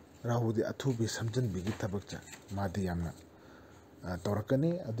rahu di athubi samjan bigi thabak cha madi yamna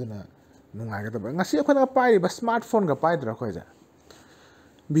torakani aduna nungai ga ba ngasi akhona pai ba smartphone ga pai dra khoi ja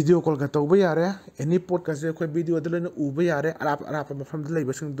video call ga tawba yare any podcast je khoi video adalena uba yare arap mafam dai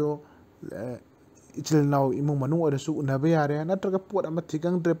basing do ichil naw imung manu ore su unaba yare natraga pot ama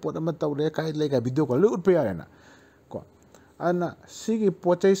thigang dre pot ama tawre kai lega video call ut pe yare na ko ana sigi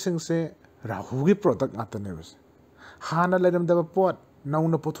pochai sing se rahu gi product atane bas hana ledam da pot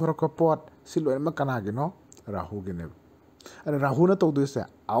nauna pothora ko pot siloi ma kana gi no rahu gi ne ana rahu na tawdu se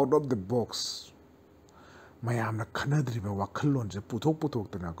out of the box mayamna khanadriba wakhallon je puthok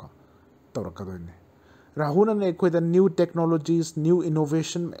tana ko tawrakadoine rahuna ne koida new technologies new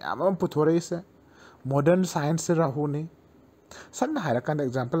innovation mayam puthore se modern science se rahuni san haira kan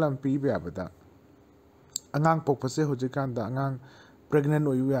example am pi ba bada angang pokpase hojikan da angang pregnant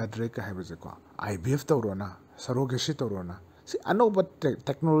oyu adre ka haiba je ko IVF tawrona surrogacy tawrona si anoba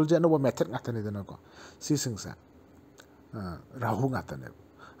technology anoba method ngatane dana ko si singsa rahu ngatane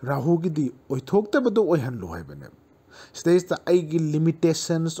rahu gi di oithok ta badu oihan lo hai bane stage ta ai gi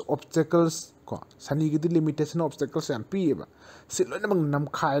limitations obstacles ko sani gi di limitation obstacles am pi ba si lo namang nam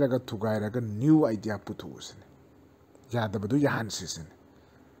khai raga thugai raga new idea puthu sine ya da badu yahan si sine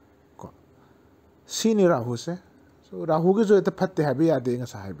ko sini rahu se so rahu gi jo ta phatte ha be ya de nga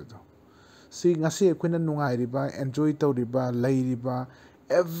sa hai badu si ngasi koina nungai riba enjoy to riba lai riba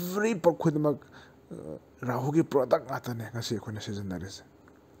every pokhudamak rahu gi product atane ngasi koina season na res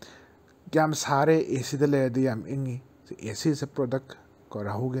Gam sare AC the lady am ingi AC is a product ko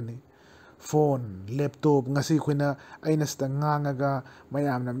rahu gani phone laptop ngasi khuna aina sta ngangaga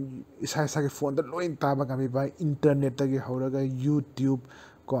mayam nam isa isa ke phone da loin taba gami ba internet ta gi horaga YouTube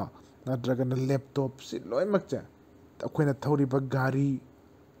ko na dragon laptop si loin makcha akhuna thori ba gari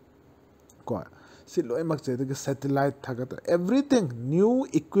ko si loin makcha the satellite thaga everything new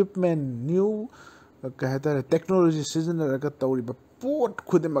equipment new kahata technology season raga tawri ba pot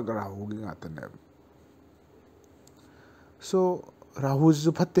khudima rahu gi ngatane so rahu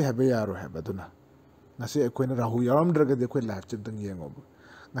ju phatte habe yaro habe duna ngasi ekoina rahu yaram draga de khoi live chim tang yengob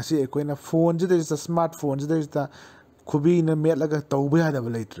ngasi ekoina phone je de smartphone je de ta khubi na met laga tawba ya da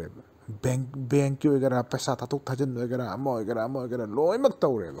laitre bank की वगैरह पैसा तातुक थाजन वगैरह लोइमक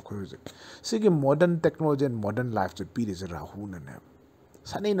तौरेबा अखोय हुजिक सिगी modern technology and modern life से पीरिजे राहु ने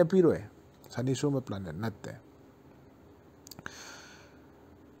सनी न पीरोय सनी सोम planet नत्ते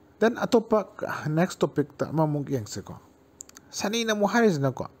then अतोपा next topic ता अममुक यंगसे को सनी न मुहारिजना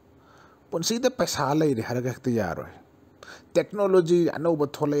को पुनसीदा पैसा लेरे हरगा हेक्ते यारोय टेक्नोलॉजी अनौब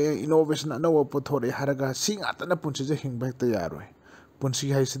थोले इनोवेशन अनौब पुथोरे हरगा सिंगातन पुनसीजे हिंगबा हेक्ते यारोय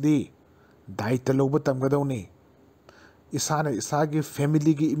पुनसी हाइसदी दायित्व लौब तमगदौनी इसाना इसागी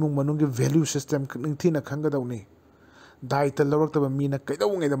फैमिली की इमुंग मनुंग की वैल्यू सिस्टम निंगथीना खंगदौनी दायित्व लौरक्तबा मीना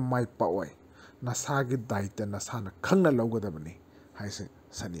कैदौंगैदा माइ पाओय नसागी दायित्व नसाना खंगना लौगदबनी हाइसे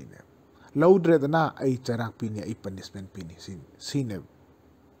सनी ने लौद्रेदना आई चराक पीनी आई पनिशमेंट पीनी सीने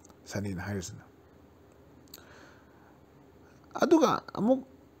सनी ने हाइसना अदुगा अमुक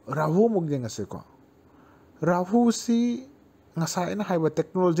राहु मुक जेंगसे को राहु सी ngasa haiba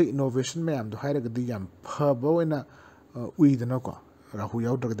technology innovation mayam do haira gadi yam phaba oina uidana ko rahu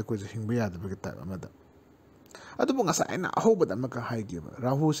yaudra de ko hingba yad ba ta amada adu bu ngasa ina ahoba da maka haigi ba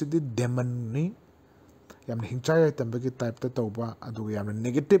rahu sidi demon ni yam hingchaya tamba gi type ta tawba adu yam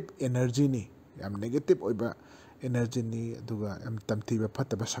negative energy ni yam negative oiba energy ni adu yam tamthi ba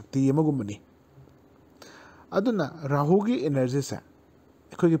phatta ba shakti amagum ni aduna rahu gi energy sa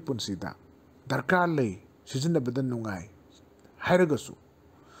ekoi gi punsida darkar lei sijinda badan nungai हायरगसु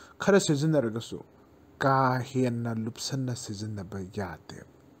खर सिजनरगसु का हेन्ना लुपसन्ना सिजनब यादे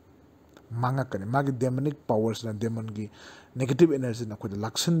मांगकने मागी demonic powers ना daemon की negative energy ना खुद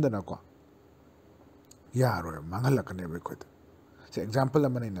लक्षणदना को यारो मांगलकने बे खुद से एग्जांपल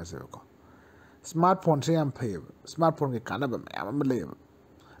अमने ना से को स्मार्टफोन से हम फे स्मार्टफोन के कानब मयाम अम ले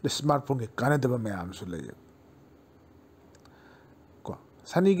द स्मार्टफोन के कानदब मयाम सु ले को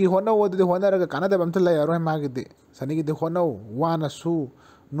सनी की होना वो दे होना रगा कानदब हम तो ले यारो मागी दे सनी की देखो नो वाना सु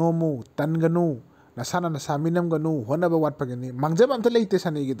नोमु तनगनु नसाना नसामिनम गनु होनब वाट पगनी मांगजब अमत लेते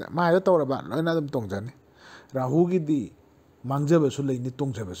सनी की मा हायो तौरबा लोइना दम तोंगजाने राहु की दी मांगजब सु लेनी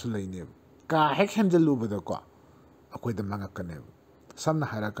तोंगजब सु लेनी का हेक हेंजलु बद को अखोय द मांगकने समना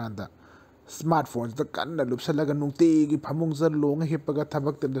हारा कांदा स्मार्टफोन द कन्न लुपसलगा नुंगते की फमुंग जर लोंग हिपगा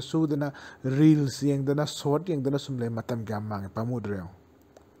थबक त सुदना रील्स येंगदना शॉर्ट येंगदना सुमले मतम ग्याम मांगे पामुद्रे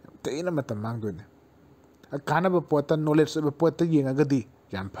तेना मतम मांगदोने कानब पोता नॉलेज पोता येंगगदी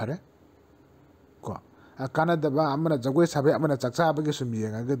याम फरे को कानदबा अमना जगोय साबे अमना चकसाबगे सुम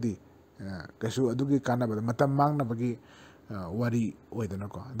येंगगदी कशु अदुगी कानब मतम मांगनबगी वरी ओइदना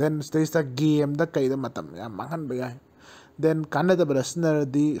को देन स्टेज ता गेम दा कैदा मतम याम मांगन बया देन कानदबा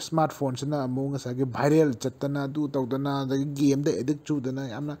रसनरदी स्मार्टफोन सना अमोंग सागे वायरल चतना दु तौदना द गेम दा एडिक्ट चुदना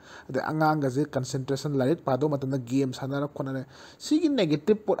यामना अद अंगांग जे कंसंट्रेशन लाइक पादो मतम गेम साना खोना सिगी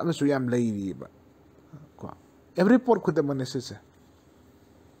नेगेटिव पोट अमसु याम लैरिबा एवरी पोर खुद मने से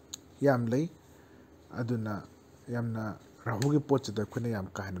याम लई अदुना यामना राहु की पोट से खुने याम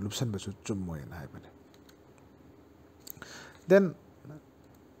काहन लुपसन बसु चुमोय ना हाइबने देन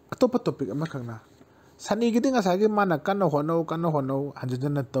अतोप टॉपिक अमा खंगना सनी गिदि ngasa माना कन्न होनो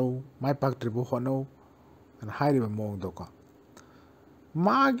हंजन तौ माय पाक ट्रिबो होनो अन हाइरिबा मोंग दो को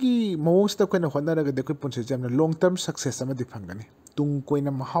मागी मोंग से खुने होनरगा देखै पुनसे जमना लॉन्ग टर्म सक्सेस अमा दि फंगनी तुंग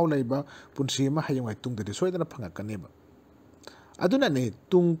कोइना महाव लैबा पुनसी मा हायंगाय तुंगदि सोयदना फंगकनेबा अदुना ने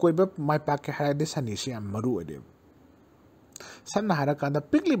तुंग कोइबा माय पाके हायदे सनी से याम मरु अदे सन्ना हारा कांदा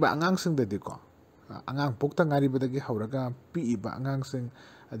पिकलिबा अंगांग सिंगदि को अंगांग पोक्ता ngaरिबदगी हौरगा पीइबा अंगांग सिंग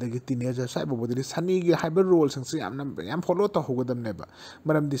अदगी टीनेजर साइबो बदि सनी गी हाइबर रोल सिंग से याम फॉलो तो होगदमनेबा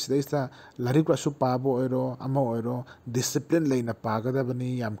मरम दिस देस्ता लारिक रसु पाबो ओइरो अमा ओइरो डिसिप्लिन लेना पागदबनी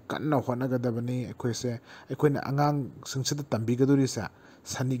याम कन्ना होनगदबनी एकोइसे एकोइना अंगांग सिंगसिदा तंबिगदुरिसा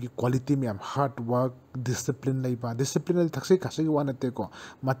सनी की क्वालिटी में हार्ड वर्क डिसिप्लिन लेबा डिसिप्लिन थक्से खासे वानते को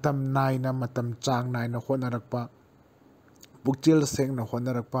मतम नाइना मतम चांग नाइना होनरकपा पुक्चेल सेंगना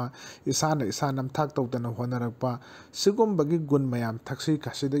होनरकपा इसा नमथाक तौदना होनरकपा सिगुम्बगी गुण मयाम थक्सी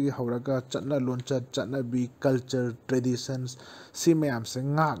खासिदगी हौरगा चटना लोनचा चटनाबी कल्चर ट्रेडिशंस सि मयाम से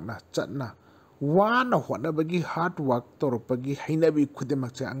ngakna चटना वाना होनबगी हार्ड वर्क तौरपगी हैनबी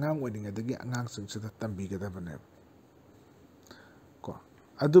खुदेमक से अंगांग ओइदिंगदगी अंगांग सिंगसिदा तंबिगदबने को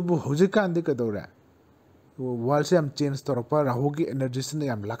अदुबु होजिकांदि कदौरे वर्ल्ड से हम चेंज तौरपा राहु की एनर्जी से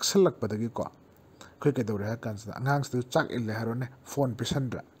याम लक्सलकपदगी को कोई कदौरे है कांसदा अंगांग से चाक इल्ले हरोने phone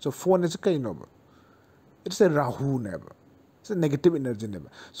पिसंद्रा so phone is कैनोब it's a Rahu नेब इट्स नेगेटिव एनर्जी नेब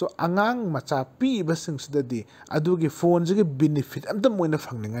सो अंगांग मचा पी बसिंगसददी अदुगी फोन जगे बेनिफिट अमत मोइना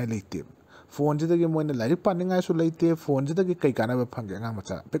फंगनिंगाय लेते फोन जदगी मोइना लाइक पानिंगाय सु लेते फोन जदगी कई कानाबा फंगे अंगांग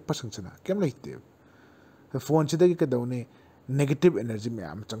मचा पिक पसिंगसना केम लेते फोन जदगी कदौने negative energy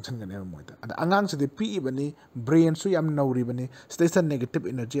मैम चंगछनगने मोइदा अदा अंगांग से पी बनी ब्रेन सु याम नौरी बनी स्टेशन negative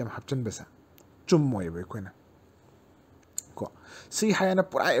energy याम हपचन बेसा चुम मोय बे कोइना को सी हायना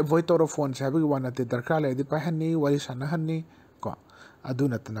पूरा अवॉइड तोरो फोन से हबी वाना ते दरकार लेदि पाहनी वाली साना हन्नी को अदु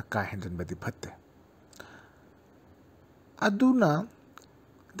नतना का हेंजन बदी फत्ते अदुना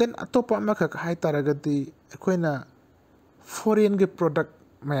देन अतोपा मखक हाय तारगति कोइना foreign के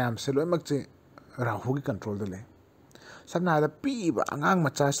प्रोडक्ट मैम से लोय मक जे राहु की कंट्रोल दे ले सबना दा पीबा अंगांग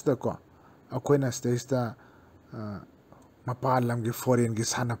मचास द को अकोइना स्टेज दा मपाल लम की foreign की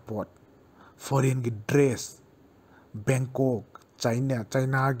साना पोट foreign की ड्रेस बैंकॉक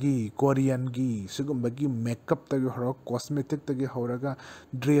चाइना की कोरियन की सिगुम बगी मेकअप तगी हरो कॉस्मेटिक तगी हौरगा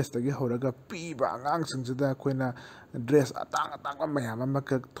ड्रेस तगी हौरगा पीबा अंगांग Sanjida Koyna dress अतांग अतांग ma'am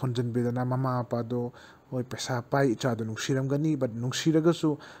अमक थोंजन बेदना mama पादो होय पैसा पाई इचादो नुसिरमगनी बट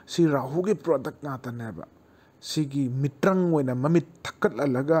नुसिरगसु सी राहु के प्रोडक्ट नातनेबा सिगी मित्रंग ओइना ममित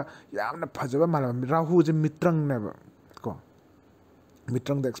थक्कटलगा यामना फजबा माला राहु जे मित्रंग नेबा को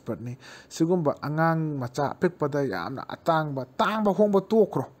मित्रंग द एक्सपर्ट ने सिगुम्बा अंगांग मचा पिकपदा यामना अतांगबा तांगबा होंबा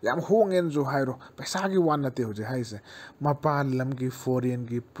तोक्रो याम होंगेन जो हाइरो पैसा की वान नते होजे हाइसे मपाल लम की फॉरेन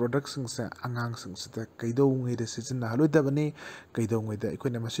की प्रोडक्ट्स से अंगांग संगसदा कैदोंगै दे सिजन हलोइदबनी कैदोंगै दे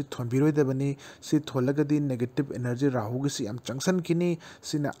इकोने मसि थोनबिरोइदबनी सि थोलगदी नेगेटिव एनर्जी राहु गी सि याम चंगसन किनी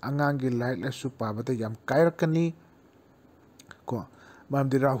सिना अंगांग की लाइट लसु पाबदा याम कायरकनी को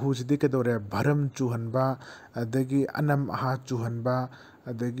मामदी राहु सिदि कदोरे भरम चुहनबा अदगी अनम आहा चुहनबा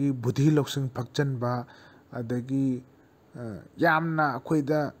अदगी बुद्धि लौसिंग फक्चनबा अदगी यामना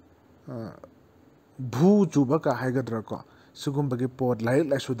अखोइदा भू चुबा का हाइगद्रा को सुगुम्बगी पोट लाइक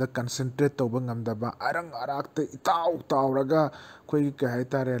लाइसुदा कंसंट्रेट तौबा ngamdaba arang arakte itaw tawraga khoi ka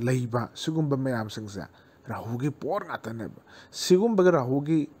haitare leiba sugumba mayam singsa rahu gi por ngatane sigumba rahu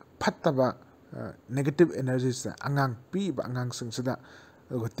gi phattaba negative energies angang pi ba angang singsida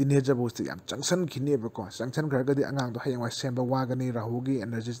teenager bosti yam changsan khine ba ko changsan garagadi angang do hayang wa semba wagani rahu gi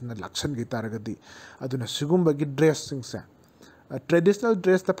energies na lakshan gi taragadi aduna sigumba gi dress singsa traditional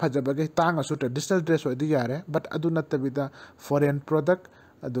dress ta phajaba ge tanga su traditional dress odi yare but aduna tabida foreign product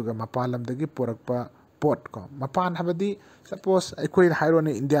aduga mapalam dagi porakpa pot ko mapan habadi suppose aikoi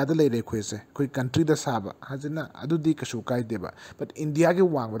hairone india da leire khoi se koi country da saba hajina adudi kasu kai deba but india ge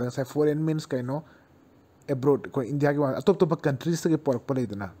wang ba sa foreign means kaino abroad ko india ge wang atop top countries ge porakpa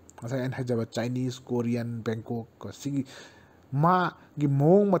leidana asa en hajaba chinese korean bangkok ko sigi ma gi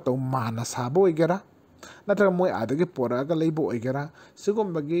mong ma to mana sabo igera natra moi adagi poraga leibo igera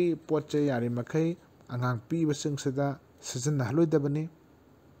sigumbagi poche yari makai angang pi basing seda season na haloidabani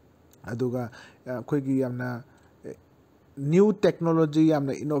aduga khoigi yamna new technology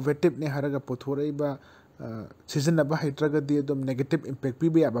yamna innovative ne haraga pothoreiba season na ba haitraga di dom negative impact pi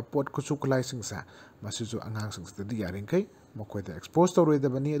ba ba pot kusu kulai singsa masisu angang singsa di yaring kai mokoi da expose to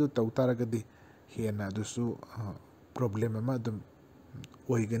roidabani adu tautaraga di hena dusu problem ma dum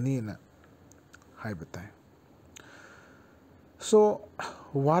oigani na hai batai so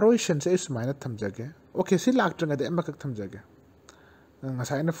varoation se is minus thamjage okay si laktranga de emakak thamjage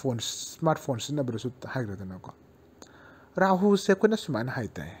ngasai phone smartphone sina brusu haigradana ko rahu se kuna suman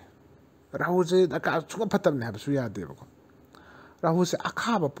haitai rahu se aka chunga phatam ne habsu yade ko rahu se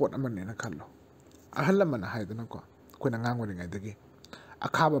akhaba pot amane na khallo ahalla man haidana ko kuna ngangori ngai dagi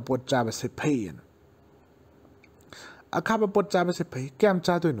akhaba pot chaba se phayen akhaba pot chaba se phai kyam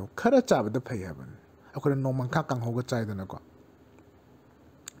cha doino khara chaba da phai haban akona nomang kha kang hoga chai dana ko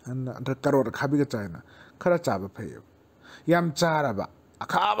an karor khabi ga chai na khara chaba phai yam charaba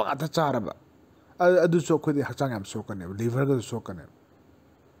akhaba ga ta charaba adu so khodi hachang yam so kane liver ga so kane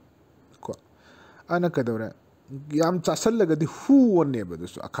ko ana kadore yam chasal laga di hu one ba du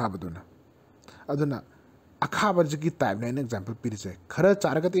so akhaba duna aduna akhaba jigi type na example piri se khara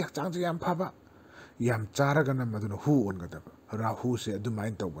charaga ti hachang yam phaba yam charaga na maduna hu on ga da rahu se adu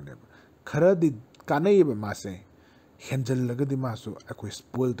main to bone khara di kanai ba ma se henjal laga di ma so akoi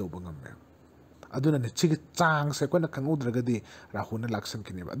spoil to bangam me aduna ne chig chang se ko na kangudraga di rahu na laksan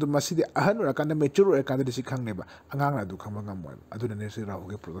kini ba adu masidi ahan ura kana mature ura kana di sikhang ne ba angang na du khang bangam mo aduna ne se rahu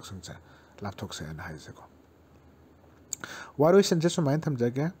ge production sa laptop se na hai se ko waro sen je so main tham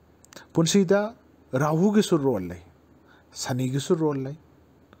jage punsi da rahu ge sur role lai sani ge sur role lai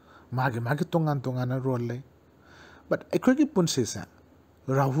mage tongan na role lai but ekoi ge punsi sa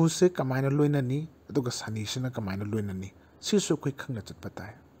rahu se kamaina loina ni aduga sani se na kamaina loina ni si so koi khang na chat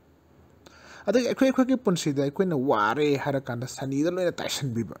patai adai ekoi ge punsi da ekoi na ware hara kanda sani da loina taishan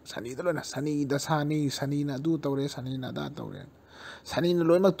biba sani da loina sani da sani na du tawre sani na da tawre sani na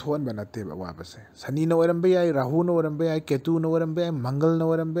loina thon banate ba wa ba se sani na oram be ai rahu na oram be ai ketu na oram be ai mangal na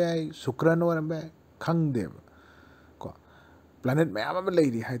oram be ai shukra na oram be ai khang de ko planet ma'am अमा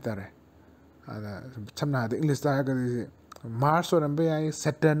लेरी हाय तारे समना हादे English ता गदि Mars ओरंबे याय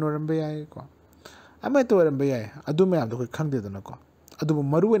Saturn ओरंबे याय को अमे तो ओरंबे याय अदु मैम दो खंगदे दना को अदु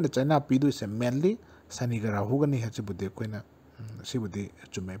मरु वेन चाइना पीदु से मेनली सनी ग राहु गनि हचे बुदे कोइना सिबुदि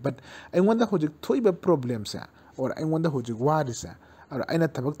चुमे बट अइंगोंदा होजिक थोइबा प्रॉब्लम से और अइंगोंदा होजिक वारि से और अइना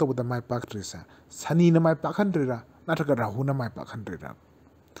थबक तबदा माय पाक्ट्रि से सनी न माय पाखनद्रिरा नाटक राहु न माय पाखनद्रिरा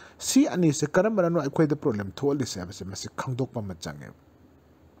सी अनि से करम बरनो अखोइदा प्रॉब्लम थोलि से बसे मसे खंगदोकपा म चंगे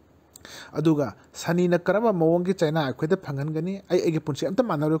अदुगा सनी न करम मवंगी चाइना अखोइदा फंगनगनी आइगे पुंसी अमता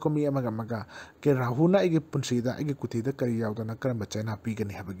मानरो को मी अमगा मगा के राहु न आइगे पुंसीदा आइगे कुथिदा करि यावदना करम चाइना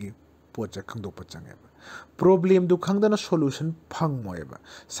पीगनी हबगी पोचा खंगदोकपा चंगे प्रॉब्लम दु खंगदना सॉल्यूशन फंग मोयबा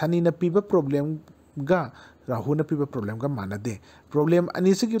सनी न पीबा प्रॉब्लम गा राहु न पीबा प्रॉब्लम गा मानदे प्रॉब्लम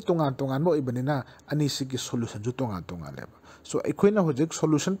अनिसिगी तोंगान तोंगान बो इबनिना अनिसिगी सॉल्यूशन जु तोंगान तोंगान लेबा सो अखोइना होजिक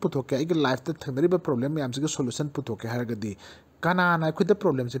सॉल्यूशन पुथोके आइगे लाइफ ता थंगदरिबा प्रॉब्लम याम सिगी सॉल्यूशन पुथोके हारगदी कानाना अखोइदा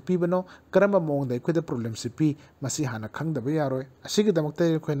प्रॉब्लम से पीबनो करम मोंगदा अखोइदा प्रॉब्लम से पी मसी हाना खंगदबा यारोय असिगी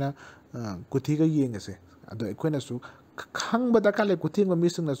दमकते अखोइना कुथिगा येंगसे अदो अखोइना सु खंग दरकार कुथिंग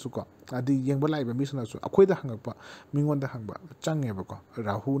मीसू को अदी येंब लाइब मीसू अखोइदा हंगप मिंगोंदा हंगब चंगेबको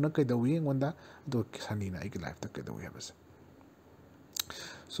राहु न कइदवी येंगोंदा दो सनी ना आइगे लाइफ तक कइदवी हबस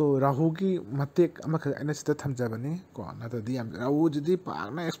सो राहु की मतेक अमख अना सिता थमजबनी को नतदी याम राहु जदी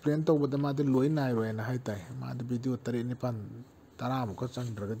पाकना एक्सप्लेन तौबद मादे लोय नाय रोय ना हाइताय मादे वीडियो 3 निपान 10 मुक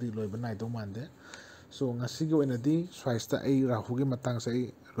चंद्रगदी लोयब नायदो मानदे सो ngasiगी ओइनदी स्वाइस्ता आई राहु की मतंग से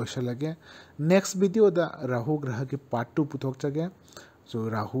लोशलगे नेक्स्ट वीडियो दा राहु ग्रह की पार्ट 2 पुथोक चगे सो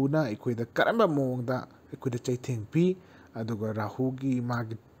राहु ना इकोइदा करम मोंगदा इकोइदा चैथिंग पी अदुगा राहु की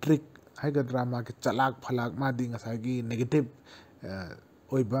मागी ट्रिक हाइगद्रा मागी चलाक फलाक मादी ngसागी नेगेटिव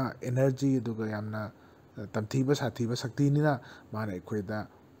ओइबा एनर्जी अदुगा यामना तमथीबा साथीबा शक्तिनिना माना इकोइदा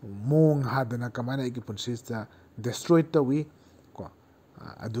मोंग हादना कमाना इकी पुंसिस्ता डिस्ट्रॉय तवी को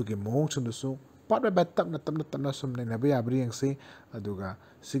अदुगे मोंग सुनुसु पाट बाय तपना तपना तपना सुमने नबे याबरी यंगसे अदुगा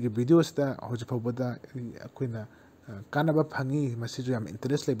सिगे वीडियोसदा होज फबदा अखोइना कानबा फंगी मसिजु याम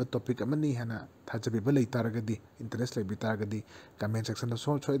इंटरेस्ट लेबा टॉपिक अमनी हना थाजबेबा लेतारगदी इंटरेस्ट लेबि तारगदी कमेंट सेक्शन दा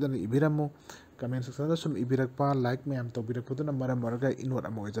सो छोइदन इबिरमु कमेंट सेक्शन दा सुम इबिरकपा लाइक मैम तो बिरकपुदना मरम मरगा इनोट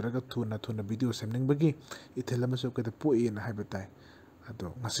अमो जरगा थुना थुना वीडियो सेमनिंगबगी इथेलमसु कदा पोइन हाइबताय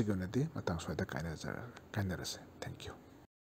अदो ngasigonadi matang soida kainarase thank you